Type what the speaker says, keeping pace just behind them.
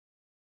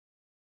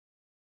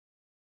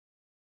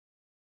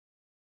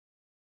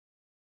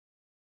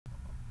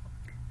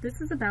This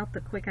is about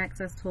the Quick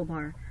Access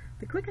Toolbar.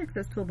 The Quick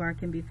Access Toolbar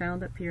can be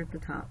found up here at the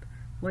top.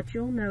 What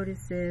you'll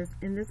notice is,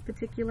 in this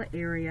particular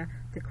area,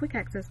 the Quick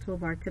Access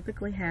Toolbar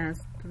typically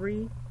has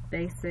three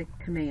basic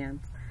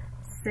commands: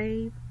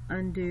 save,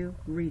 undo,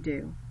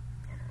 redo.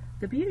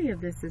 The beauty of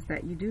this is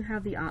that you do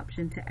have the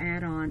option to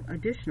add on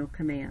additional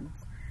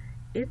commands.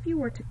 If you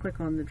were to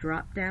click on the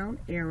drop-down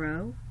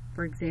arrow,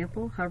 for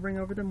example, hovering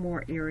over the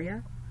More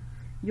area,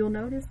 you'll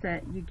notice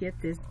that you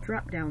get this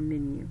drop-down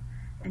menu.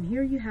 And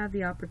here you have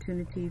the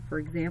opportunity, for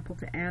example,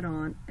 to add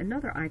on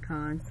another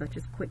icon such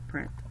as Quick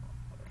Print.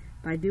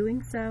 By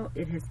doing so,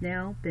 it has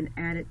now been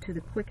added to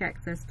the Quick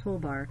Access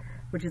Toolbar,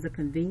 which is a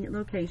convenient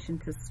location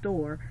to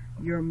store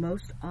your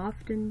most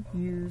often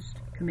used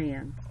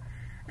commands.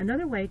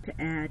 Another way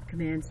to add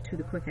commands to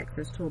the Quick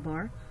Access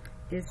Toolbar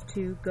is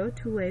to go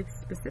to a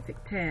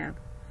specific tab.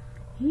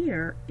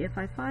 Here, if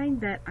I find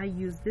that I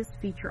use this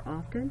feature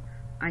often,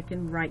 I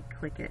can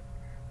right-click it.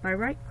 By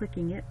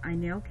right-clicking it, I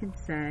now can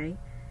say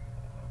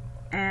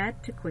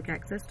Add to Quick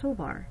Access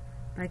Toolbar.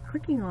 By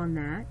clicking on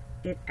that,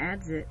 it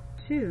adds it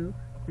to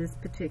this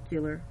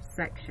particular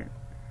section.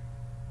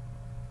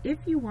 If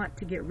you want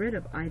to get rid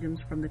of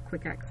items from the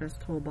Quick Access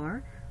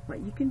Toolbar,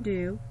 what you can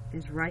do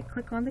is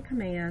right-click on the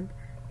command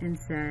and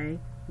say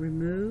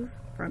Remove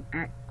from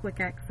Quick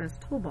Access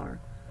Toolbar.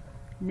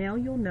 Now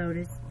you'll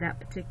notice that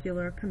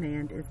particular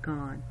command is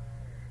gone.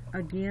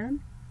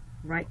 Again,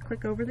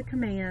 right-click over the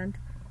command,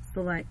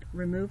 select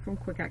Remove from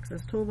Quick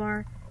Access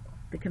Toolbar,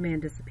 the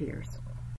command disappears.